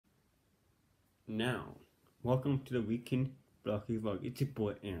Now, welcome to the weekend blocky vlog. It's your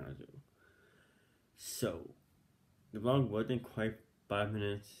boy Andrew. So, the vlog wasn't quite 5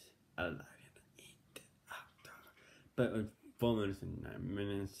 minutes. I lied. But it was 4 minutes and 9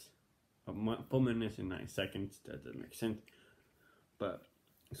 minutes. 4 minutes and 9 seconds. That doesn't make sense. But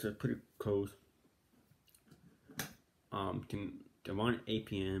it's pretty close. To around 8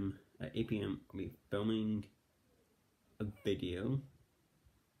 p.m. At 8 p.m. I'll be filming a video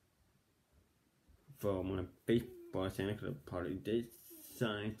for my baseball Santa Claus party. Did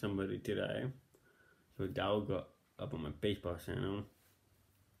sign somebody today, so that will go up on my baseball channel.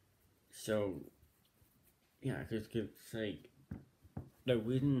 So yeah, cause like the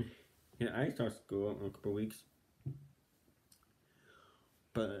reason, I start school in a couple weeks,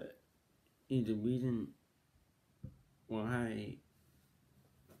 but the reason why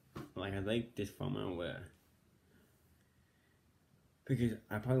I like this format where, because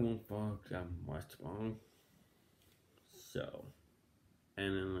I probably won't vlog that much long. So,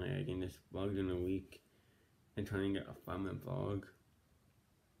 and then I can just vlog in a week and try and get a 5-minute vlog.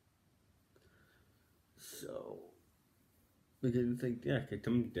 So, because it's cause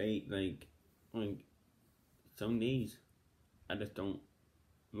some days, some days, I just don't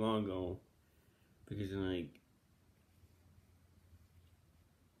vlog all, because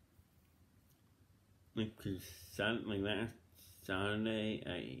cause last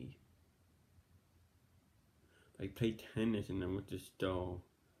Saturday, I played tennis and then went to the store.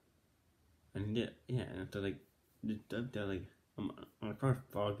 And and after just up there, I'm kind of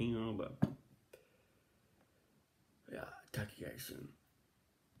vlogging and all, but yeah, talk to you guys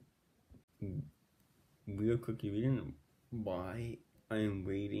soon. Real quick reason why I am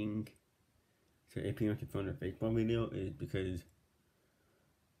waiting to 8 p.m. to film the baseball video is because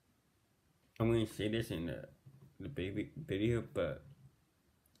I'm going to say this in the baby video, but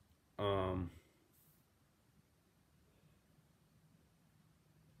I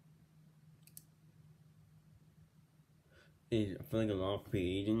feel like a lot of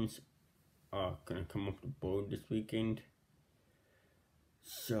free agents are gonna come off the board this weekend.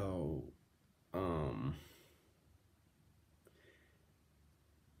 So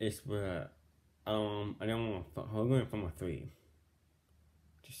it's where I don't want to. I'm going from a 3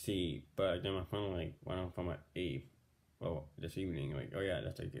 to see, but then I found when I'm from an 8, well, this evening, oh yeah,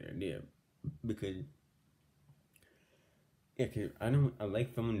 that's a good idea, because cause I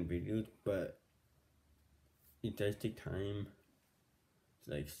like filming videos, but it does take time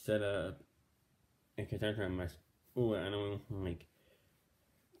to set up, and cause I'm trying to mess. Oh, I don't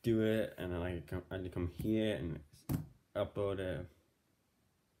do it, and then I have to come here and upload it.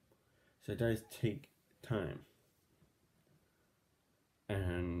 So it does take time,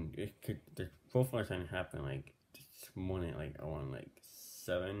 and the profile sign happened this morning, around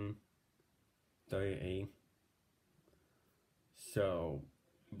 7:38. So,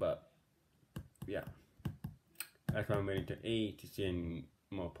 but yeah, that's why I'm waiting to 8 to see any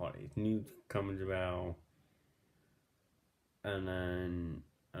more parties. News comes about, and then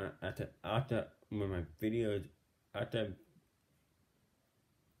after when my videos, after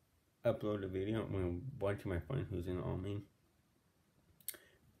I upload the video, I'm gonna watch my friend who's in the army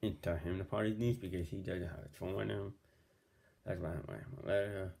and tell him the party's needs, because he doesn't have his phone right now. That's why I'm writing my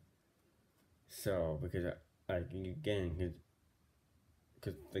letter. So because again,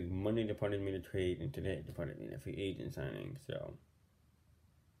 because Monday the party made a trade, and today the party made a free agent signing. So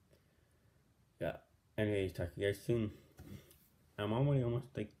yeah. Anyways, talk to you guys soon. I'm already almost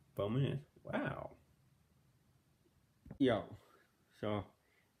 4 minutes. Wow. Yo. So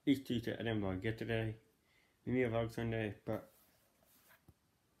each Tuesday I didn't vlog yesterday. Maybe a vlog Sunday, but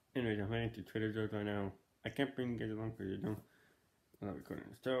anyways, I'm heading to Trader Joe's right now. I can't bring you guys along because I'm not recording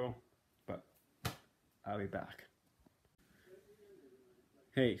the store, but I'll be back.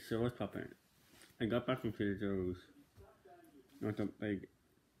 Hey, so what's poppin'? I got back from Trader Joe's. Not the,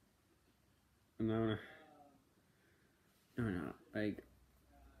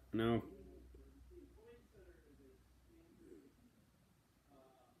 no,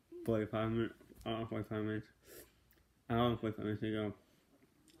 45 minutes, 45 minutes, 45 minutes ago.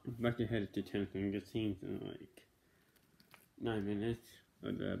 I'm about to head to Tennis and get scenes in 9 minutes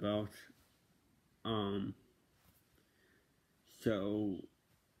or thereabouts. So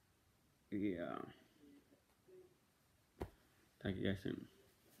yeah, talk to you guys soon.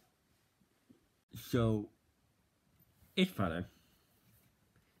 So it's Friday,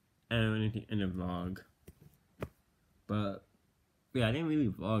 and I wanted to end the vlog, but yeah, I didn't really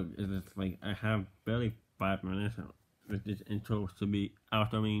vlog. It's just I have barely 5 minutes with this intro to be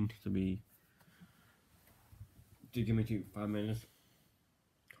to give me 5 minutes,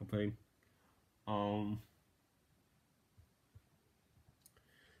 hopefully. Um,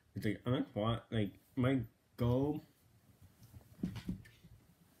 it's like I want like my goal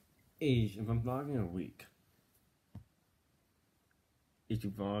is if I'm vlogging a week, is to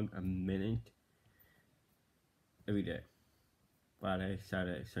vlog a minute every day, Friday,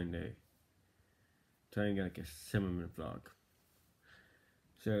 Saturday, Sunday. Try and get like a 7-minute vlog.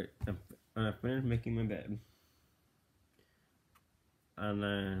 So when I finished making my bed, and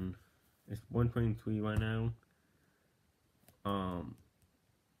then it's 1:23 right now.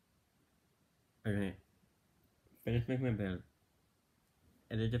 Okay, finish making my bed,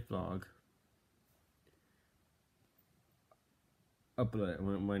 edit the vlog, upload it.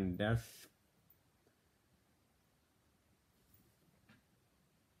 When that's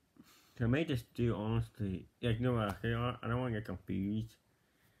I may just do honestly, like no, okay, I don't want to get confused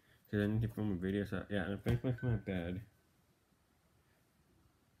because I need to film a video. So yeah, I finish making my bed.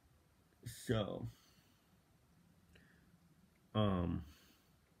 So so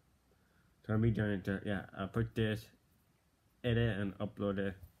I'll be doing it. Yeah, I'll put this, edit and upload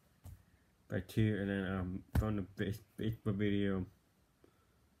it by 2, and then film the Facebook video,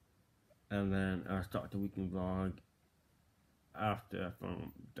 and then I'll start the weekend vlog after I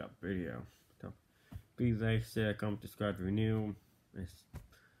film that video. So please like, share, comment, subscribe if you're new.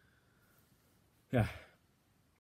 Yeah.